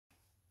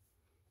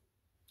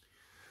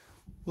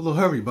Hello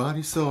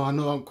everybody. So I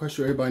know I'm quite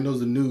sure everybody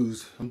knows the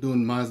news. I'm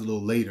doing mine a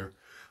little later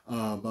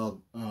about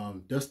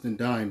Dustin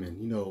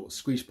Diamond. You know,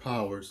 Screech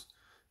Powers,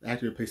 the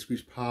actor that plays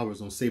Screech Powers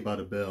on Saved by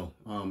the Bell.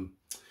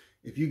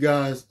 If you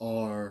guys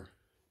are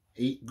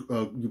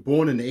you're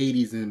born in the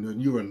 '80s and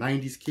you were a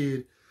 '90s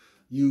kid,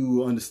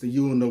 you understand.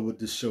 You will know what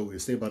this show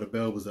is. Saved by the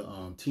Bell was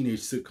a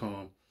teenage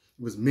sitcom.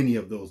 It was many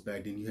of those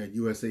back then. You had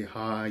USA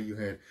High, you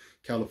had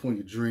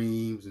California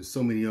Dreams, and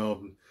so many of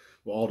them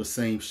were all the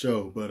same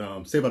show. But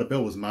Saved by the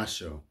Bell was my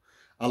show.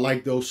 I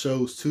like those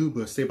shows too,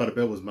 but Saved by the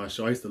Bell was my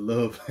show. I used to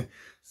love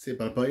Saved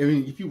by the Bell. I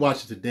mean, if you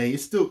watch it today,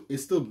 it's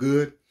still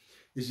good.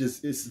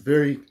 It's a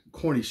very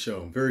corny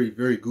show,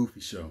 very goofy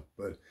show.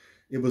 But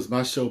it was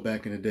my show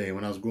back in the day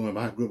when I was growing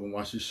up. I grew up and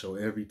watched this show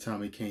every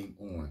time it came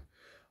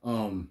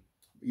on.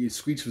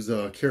 Screech was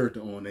a character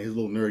on there. His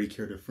little nerdy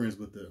character, friends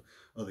with the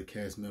other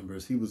cast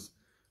members. He was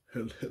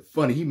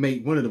funny. He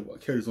made one of the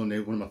characters on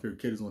there, one of my favorite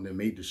characters on there,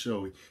 made the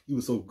show. He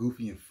was so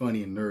goofy and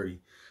funny and nerdy.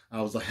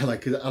 I was like, I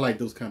like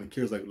those kind of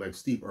characters, like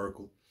Steve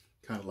Urkel,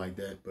 kind of like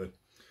that. But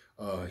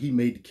he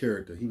made the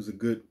character. He was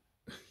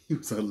he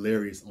was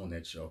hilarious on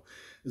that show.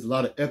 There's a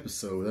lot of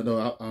episodes. I know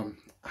I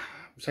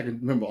wish I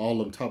could remember all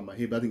of them top of my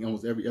head, but I think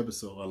almost every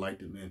episode I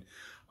liked it, man.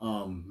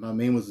 My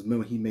main was,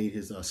 remember, he made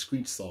his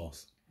Screech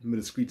sauce. Remember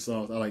the Screech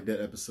sauce? I like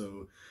that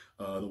episode.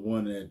 The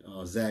one that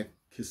Zach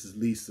kisses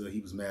Lisa. He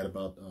was mad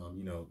about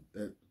you know,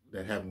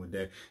 that happened with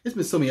that. It's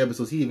been so many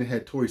episodes. He even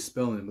had Tori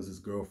Spelling was his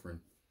girlfriend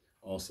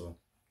also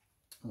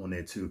on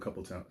there too, a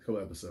couple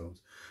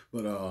episodes.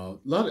 But a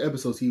lot of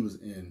episodes he was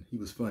in, he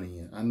was funny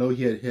in. I know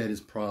he had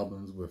his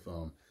problems with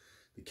the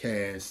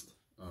cast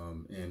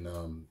and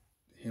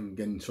him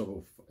getting in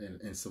trouble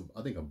in some,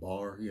 I think, a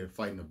bar. He had a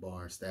fight in a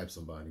bar and stabbed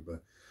somebody.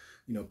 But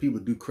you know, people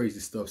do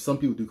crazy stuff. Some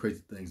people do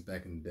crazy things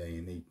back in the day,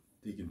 and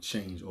they can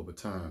change over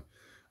time.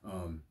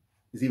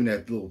 There's even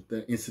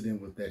that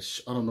incident with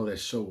that I don't know that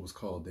show was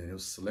called then. It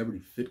was Celebrity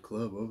Fit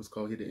Club. What it was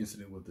called? He had the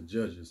incident with the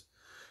judges.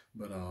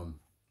 But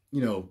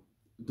you know,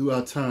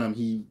 throughout time,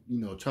 he,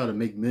 you know, tried to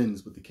make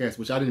amends with the cast,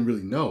 which I didn't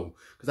really know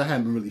because I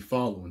hadn't been really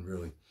following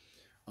really.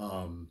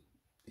 I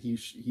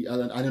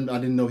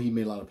didn't know he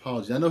made a lot of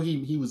apologies. I know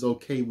he was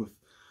okay with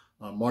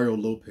Mario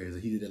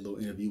Lopez. He did that little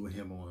interview with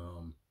him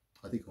on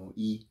I think on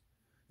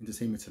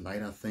Entertainment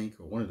Tonight, I think,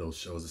 or one of those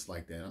shows. It's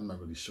like that. I'm not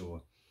really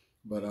sure,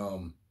 but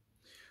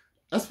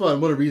that's probably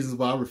one of the reasons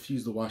why I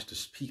refuse to watch the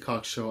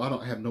Peacock show. I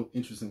don't have no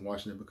interest in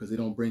watching it because they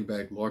don't bring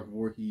back Lark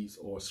Voorhees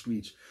or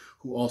Screech,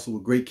 who also were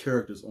great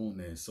characters on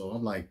there. So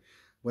I'm like,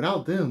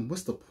 without them,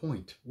 what's the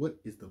point? What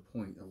is the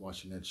point of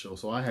watching that show?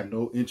 So I have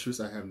no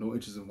interest. I have no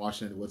interest in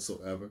watching it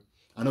whatsoever.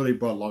 I know they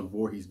brought Lark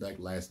Voorhees back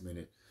last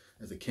minute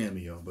as a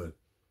cameo, but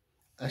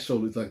that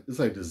show is like, it's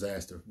like a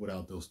disaster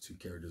without those two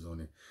characters on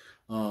it.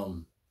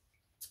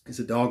 It's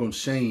a doggone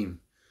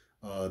shame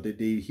that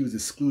he was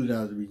excluded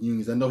out of the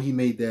reunions. I know they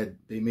made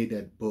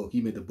that book.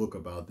 He made the book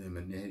about them,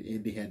 and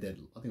they had that,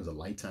 I think it was a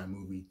Lifetime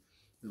movie,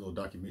 the little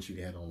documentary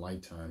they had on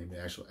Lifetime. They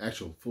made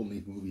actual full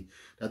length movie.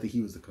 I think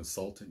he was the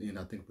consultant and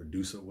I think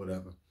producer or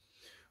whatever.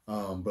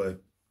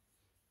 But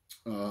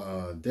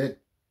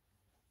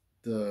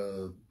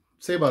the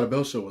Saved by the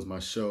Bell show was my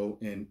show,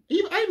 and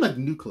even I didn't like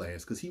the new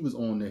class because he was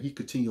on there. He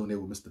continued on there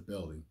with Mr.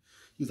 Belding.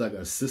 He was like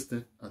an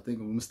assistant, I think,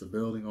 with Mr.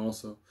 Belding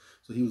also.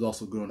 So he was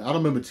also good on that. I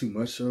don't remember too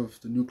much of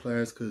the new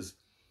class because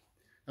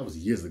that was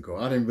years ago.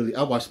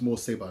 I watched more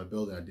Saved by the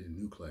Bell than I did the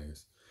new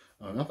class.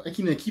 I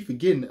keep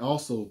forgetting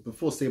also,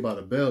 before Saved by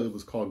the Bell, it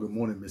was called Good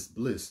Morning Miss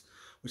Bliss,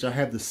 which I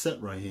have the set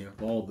right here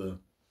of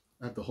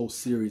I have the whole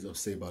series of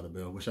Saved by the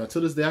Bell, which to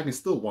this day I can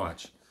still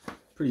watch.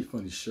 Pretty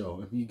funny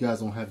show. If you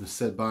guys don't have the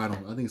set, buy it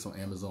on, I think it's on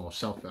Amazon or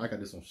Shout. I got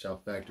this on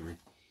Shout Factory.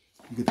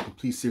 You get the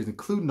complete series,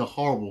 including the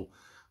horrible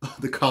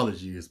the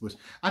college years, which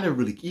I never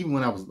really, even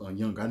when I was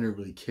younger, I never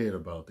really cared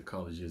about the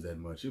college years that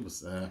much. It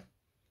was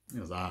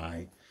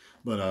alright.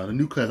 But the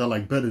new class I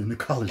like better than the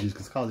college years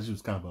because college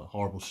was kind of a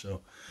horrible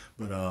show.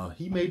 But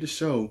he made the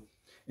show,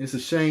 and it's a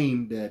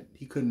shame that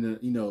he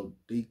couldn't. You know,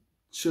 they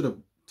should have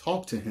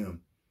talked to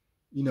him.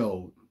 You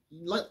know,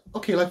 like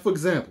for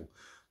example,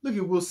 look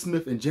at Will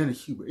Smith and Janet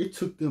Hubert. It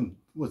took them,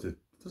 was it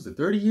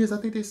 30 years? I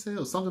think they said,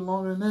 or something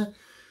longer than that.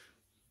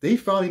 They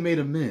finally made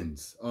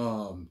amends.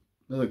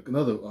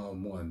 Another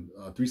one,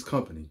 Three's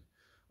Company.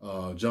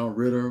 John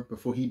Ritter,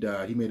 before he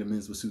died, he made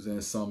amends with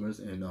Suzanne Summers,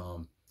 and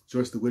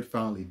Joyce DeWitt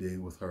finally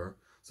did with her.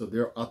 So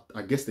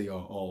I guess they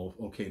are all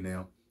okay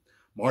now.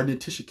 Martin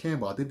and Tisha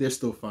Campbell, I think they're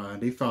still fine.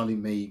 They finally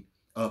made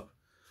up.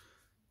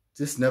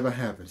 This never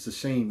happened. It's a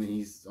shame, and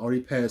he's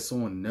already passed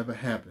on. Never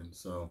happened.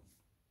 So,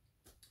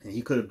 and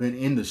he could have been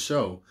in the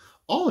show.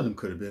 All of them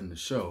could have been in the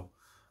show.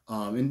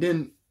 And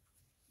then,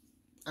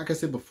 like I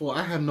said before,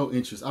 I have no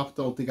interest. I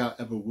don't think I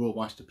ever will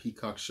watch the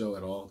Peacock show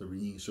at all, the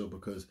reunion show,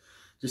 because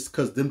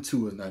them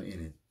two are not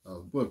in it.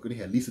 Look, they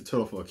had Lisa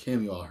Turtle for a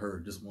cameo. I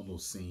heard just one little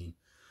scene.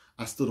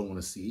 I still don't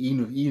want to see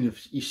it. Even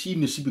if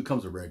she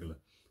becomes a regular,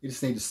 it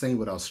just ain't the same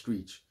without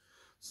Screech.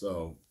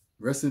 So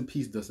rest in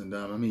peace, Dustin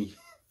Diamond. I mean,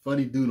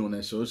 funny dude on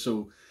that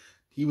show.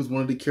 He was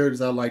one of the characters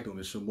I liked on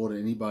the show more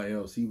than anybody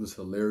else. He was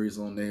hilarious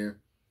on there,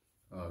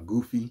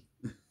 goofy.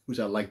 which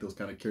I like those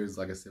kind of characters,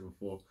 like I said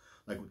before,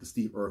 like with the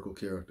Steve Urkel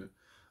character.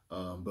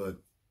 But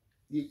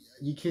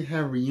you can't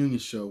have a reunion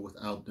show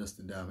without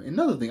Dustin Diamond.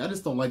 Another thing, I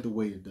just don't like the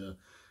way the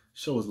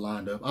show is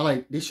lined up.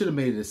 They should have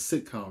made it a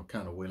sitcom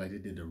kind of way, like they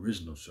did the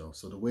original show.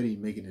 So the way they're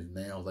making it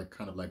now is like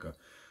kind of like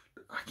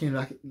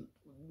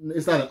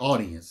it's not an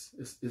audience.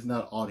 It's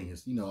not an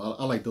audience. You know,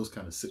 I like those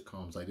kind of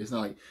sitcoms. Like it's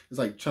like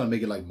trying to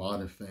make it like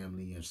Modern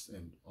Family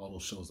and all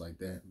those shows like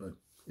that. But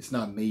it's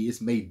not made.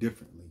 It's made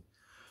differently.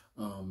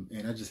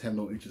 And I just have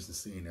no interest in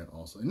seeing that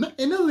also. And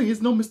another thing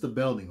is no Mr.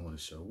 Belding on the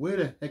show. Where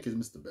the heck is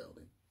Mr.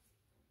 Belding?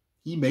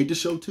 He made the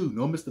show too.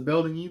 No Mr.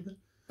 Belding either.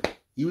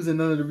 He was in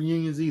none of the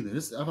reunions either.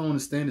 I don't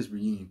understand this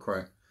reunion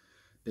crap.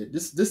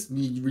 This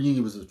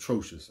reunion was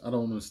atrocious. I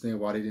don't understand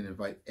why they didn't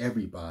invite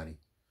everybody.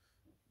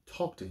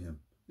 Talk to him.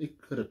 They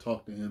could have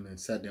talked to him and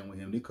sat down with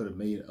him. They could have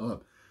made it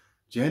up.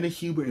 Janet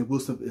Hubert and Will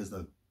Smith is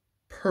a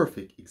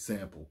perfect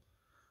example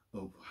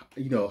of,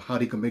 you know, how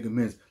they can make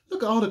amends.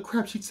 Look at all the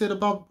crap she said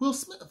about Will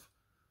Smith.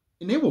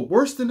 And they were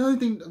worse than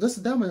anything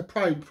Dustin Diamond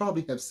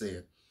probably have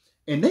said.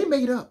 And they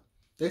made up.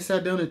 They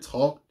sat down and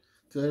talked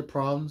to their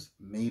problems,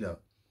 made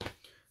up.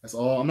 That's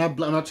all. I'm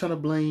not trying to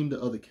blame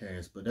the other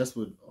cast, but that's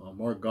what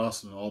Mark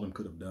Gosselaar and all of them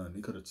could have done.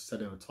 They could have sat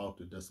down and talked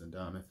to Dustin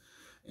Diamond,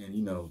 and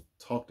you know,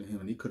 talked to him,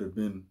 and he could have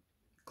been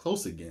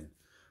close again.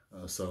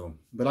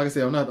 But like I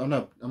said, I'm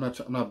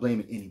not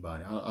blaming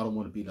anybody. I don't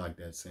want to be like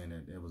that, saying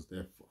that it was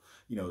there,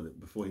 you know,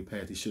 before he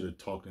passed, they should have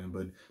talked to him.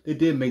 But they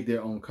did make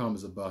their own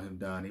comments about him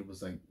dying. It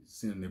was like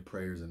sending their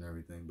prayers and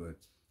everything. But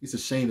it's a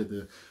shame that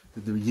the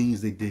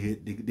reunions they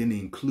didn't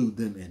include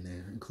them in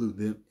there, include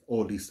them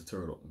or Lisa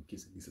Turtle,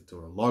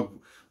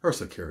 her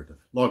character,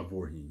 Log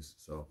Voorhees.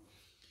 So,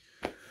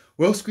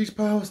 well, Screech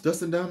Powers,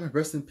 Dustin Diamond,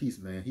 rest in peace,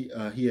 man.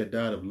 He had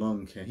died of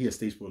lung cancer. He had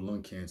stage 4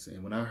 lung cancer,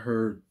 and when I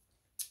heard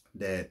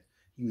that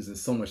he was in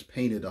so much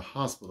pain at the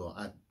hospital,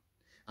 I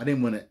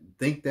didn't want to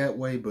think that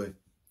way, but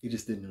it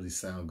just didn't really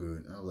sound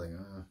good. I was like,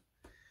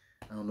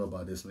 I don't know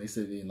about this one. They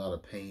said he had a lot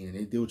of pain,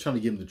 and they were trying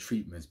to give him the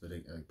treatments, but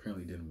it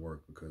apparently didn't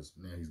work because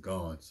now he's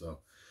gone. So,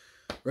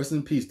 rest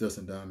in peace,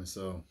 Dustin Diamond.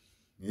 So,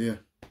 yeah.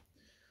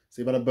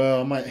 Saved by the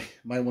Bell. I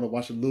might want to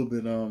watch a little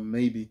bit.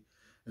 Maybe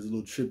as a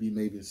little tribute,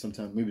 maybe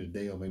sometime, maybe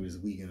today or maybe this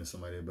weekend or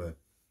something like that. But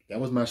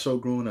that was my show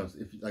growing up.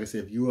 Like I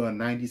said, if you were a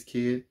 '90s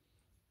kid,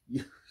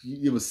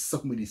 it was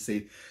so many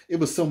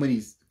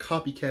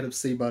copycat of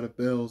Saved by the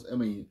Bells. I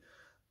mean,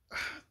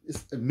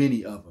 it's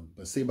many of them,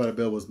 but Saved by the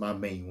Bell was my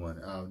main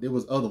one. There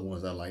was other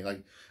ones I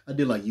like I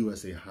did like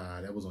USA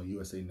High. That was on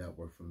USA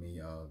Network for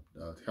me.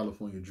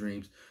 California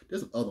Dreams.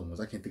 There's other ones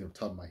I can't think of the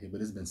top of my head, but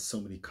there's been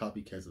so many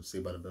copycats of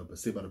Saved by the Bell. But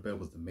Saved by the Bell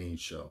was the main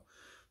show.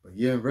 But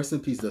yeah, rest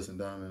in peace, Dustin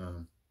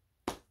Diamond.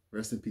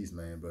 Rest in peace,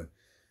 man. But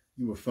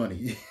you were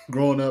funny.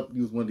 Growing up,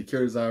 you was one of the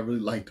characters I really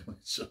liked on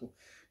the show.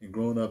 And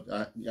growing up,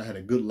 I had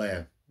a good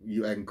laugh.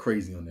 You acting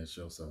crazy on that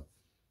show. So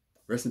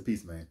rest in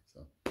peace, man.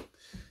 So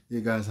yeah,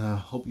 guys, I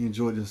hope you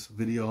enjoyed this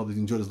video. I hope you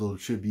enjoyed this little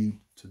tribute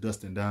to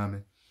Dustin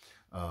Diamond.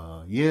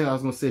 Yeah, I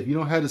was going to say, if you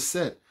don't have the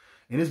set,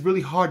 and it's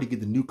really hard to get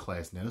the new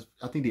class now.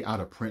 I think they're out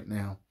of print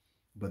now,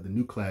 but the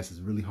new class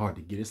is really hard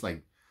to get. It's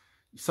like,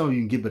 some of you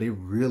can get, but they're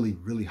really,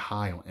 really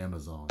high on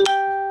Amazon. It's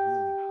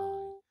really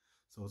high.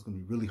 So it's going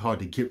to be really hard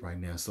to get right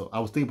now. So I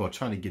was thinking about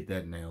trying to get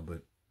that now,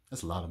 but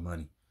that's a lot of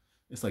money.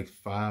 It's like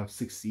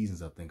 5-6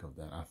 seasons, I think, of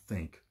that,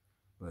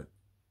 But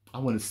I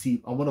want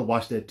to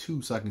watch that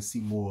too, so I can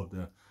see more of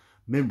the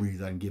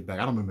memories I can get back.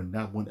 I don't remember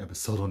not one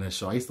episode on that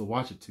show. I used to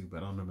watch it too, but I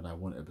don't remember not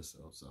one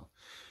episode. So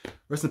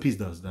rest in peace,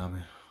 Dustin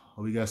Diamond.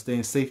 Hope you guys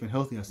staying safe and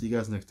healthy. I'll see you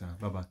guys next time.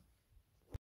 Bye-bye.